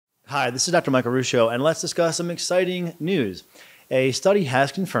Hi, this is Dr. Michael Ruscio, and let's discuss some exciting news. A study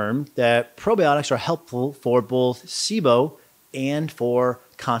has confirmed that probiotics are helpful for both SIBO and for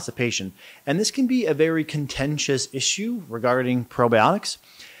constipation. And this can be a very contentious issue regarding probiotics,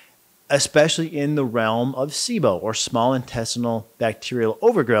 especially in the realm of SIBO, or small intestinal bacterial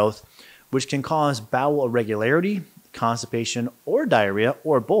overgrowth, which can cause bowel irregularity, constipation, or diarrhea,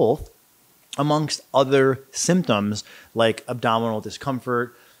 or both, amongst other symptoms like abdominal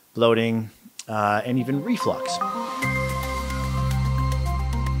discomfort, bloating, and even reflux.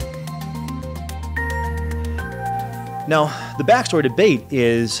 Now, the backstory debate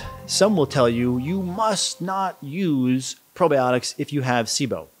is some will tell you you must not use probiotics if you have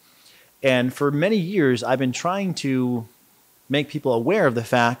SIBO. And for many years, I've been trying to make people aware of the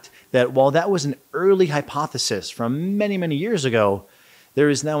fact that while that was an early hypothesis from many, many years ago, there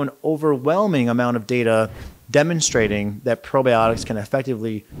is now an overwhelming amount of data demonstrating that probiotics can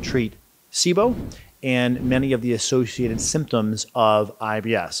effectively treat SIBO and many of the associated symptoms of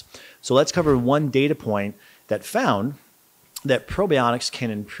IBS. So let's cover one data point that found that probiotics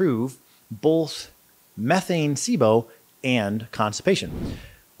can improve both methane SIBO and constipation.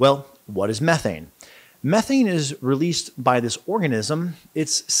 Well, what is methane? Methane is released by this organism.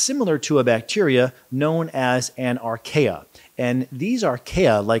 It's similar to a bacteria known as an archaea. And these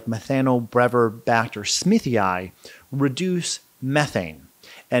archaea, like Methanobrevibacter smithii, reduce methane.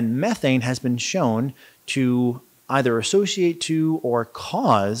 And methane has been shown to either associate to or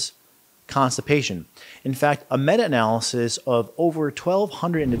cause constipation. In fact, a meta-analysis of over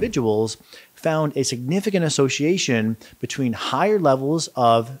 1,200 individuals found a significant association between higher levels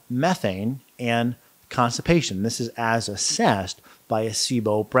of methane and constipation. This is as assessed by a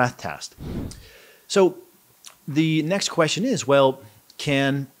SIBO breath test. So the next question is, well,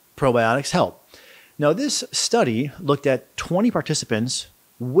 can probiotics help? Now, this study looked at 20 participants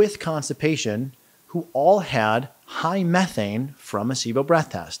with constipation who all had high methane from a SIBO breath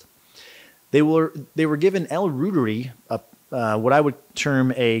test. They were given L-reuteri, what I would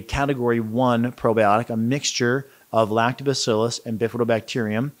term a category 1 probiotic, a mixture of lactobacillus and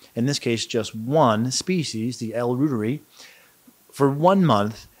bifidobacterium, in this case just one species, the L-reuteri, for 1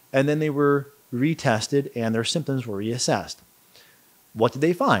 month, and then they were retested and their symptoms were reassessed. What did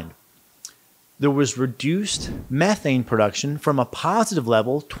they find? There was reduced methane production from a positive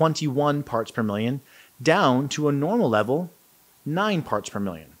level, 21 parts per million, down to a normal level, 9 parts per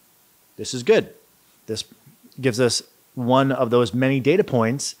million. This is good. This gives us one of those many data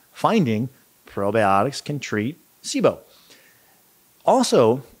points finding probiotics can treat SIBO.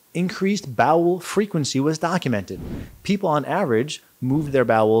 Also, increased bowel frequency was documented. People on average moved their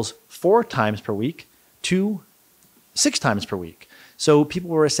bowels 4 times per week to 6 times per week. So people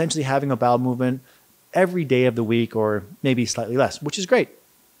were essentially having a bowel movement every day of the week, or maybe slightly less, which is great.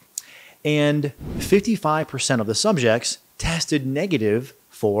 And 55% of the subjects tested negative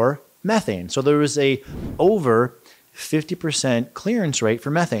for methane. So there was a over 50% clearance rate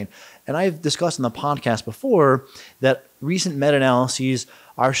for methane. And I've discussed on the podcast before that recent meta-analyses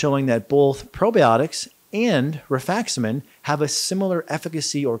are showing that both probiotics and rifaximin have a similar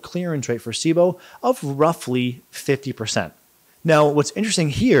efficacy or clearance rate for SIBO of roughly 50%. Now, what's interesting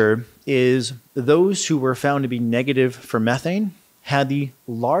here is those who were found to be negative for methane had the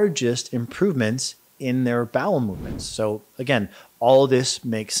largest improvements in their bowel movements. So again, all of this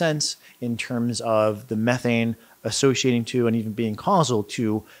makes sense in terms of the methane associating to and even being causal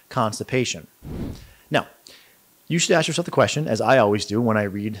to constipation. Now, you should ask yourself the question, as I always do when I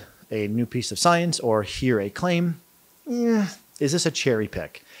read a new piece of science or hear a claim, is this a cherry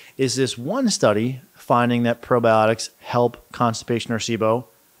pick? Is this one study finding that probiotics help constipation or SIBO,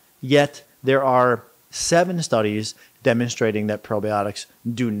 yet there are 7 studies demonstrating that probiotics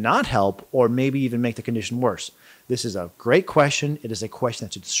do not help or maybe even make the condition worse? This is a great question. It is a question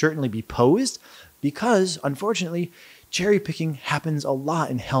that should certainly be posed because, unfortunately, cherry picking happens a lot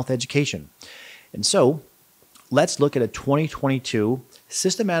in health education. And so let's look at a 2022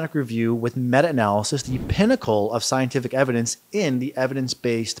 systematic review with meta-analysis, the pinnacle of scientific evidence in the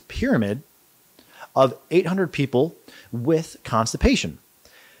evidence-based pyramid of 800 people with constipation.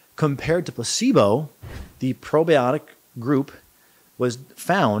 Compared to placebo, the probiotic group was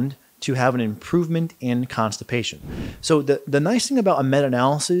found to have an improvement in constipation. So the nice thing about a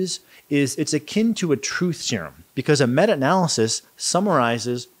meta-analysis is it's akin to a truth serum because a meta-analysis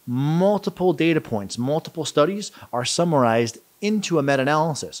summarizes multiple data points. Multiple studies are summarized into a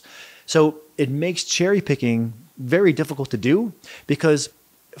meta-analysis. So it makes cherry picking very difficult to do because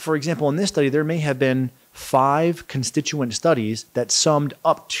for example, in this study, there may have been 5 constituent studies that summed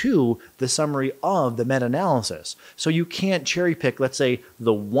up to the summary of the meta-analysis. So you can't cherry pick, let's say,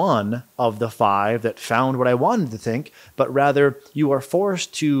 the one of the 5 that found what I wanted to think, but rather you are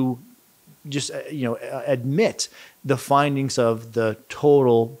forced to just admit the findings of the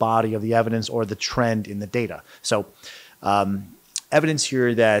total body of the evidence or the trend in the data. So evidence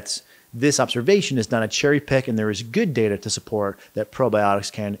here that this observation is not a cherry pick, and there is good data to support that probiotics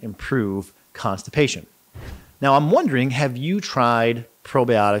can improve constipation. Now, I'm wondering, have you tried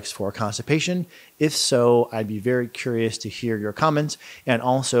probiotics for constipation? If so, I'd be very curious to hear your comments. And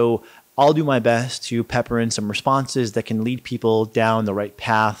also, I'll do my best to pepper in some responses that can lead people down the right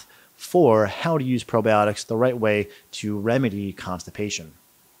path for how to use probiotics the right way to remedy constipation.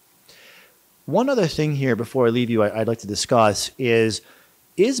 One other thing here before I leave you I'd like to discuss is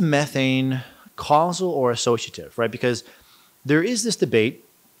methane causal or associative, right? Because there is this debate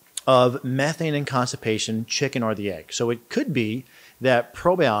of methane and constipation, chicken or the egg. So it could be that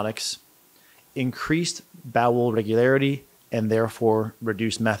probiotics increased bowel regularity and therefore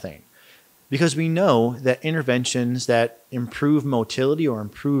reduced methane. Because we know that interventions that improve motility or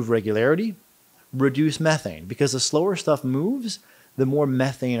improve regularity reduce methane. Because the slower stuff moves, the more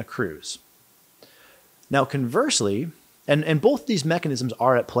methane accrues. Now, conversely, and both these mechanisms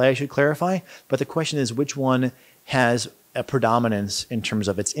are at play, I should clarify, but the question is which one has a predominance in terms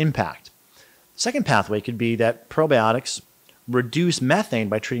of its impact. The second pathway could be that probiotics reduce methane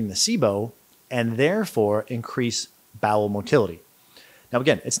by treating the SIBO and therefore increase bowel motility. Now,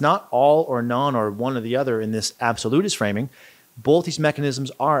 again, it's not all or none or one or the other in this absolutist framing. Both these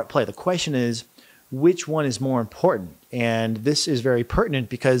mechanisms are at play. The question is, which one is more important? And this is very pertinent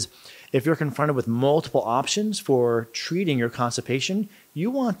because if you're confronted with multiple options for treating your constipation, you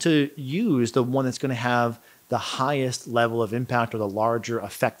want to use the one that's going to have the highest level of impact or the larger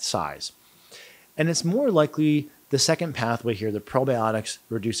effect size. And it's more likely the second pathway here, the probiotics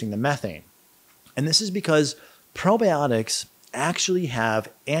reducing the methane. And this is because probiotics actually have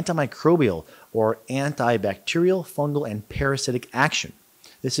antimicrobial or antibacterial, fungal, and parasitic action.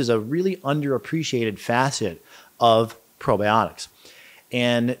 This is a really underappreciated facet of probiotics.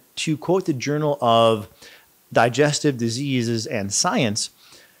 And to quote the Journal of Digestive Diseases and Science,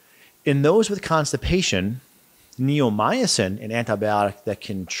 in those with constipation, neomycin, an antibiotic that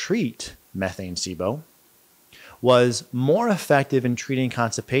can treat methane SIBO, was more effective in treating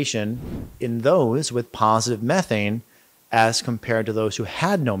constipation in those with positive methane as compared to those who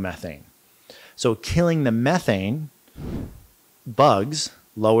had no methane. So killing the methane bugs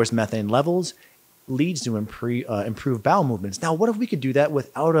lowers methane levels, leads to improved bowel movements. Now, what if we could do that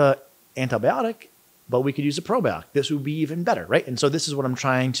without an antibiotic, but we could use a probiotic? This would be even better, right? And so this is what I'm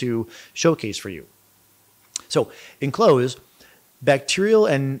trying to showcase for you. So in close, bacterial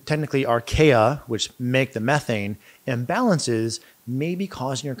and technically archaea, which make the methane, imbalances may be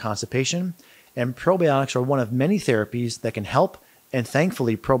causing your constipation, and probiotics are one of many therapies that can help. And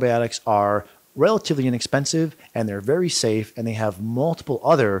thankfully, probiotics are relatively inexpensive and they're very safe and they have multiple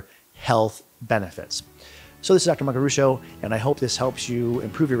other health benefits. So this is Dr. Michael Ruscio, and I hope this helps you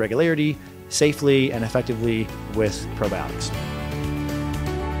improve your regularity safely and effectively with probiotics.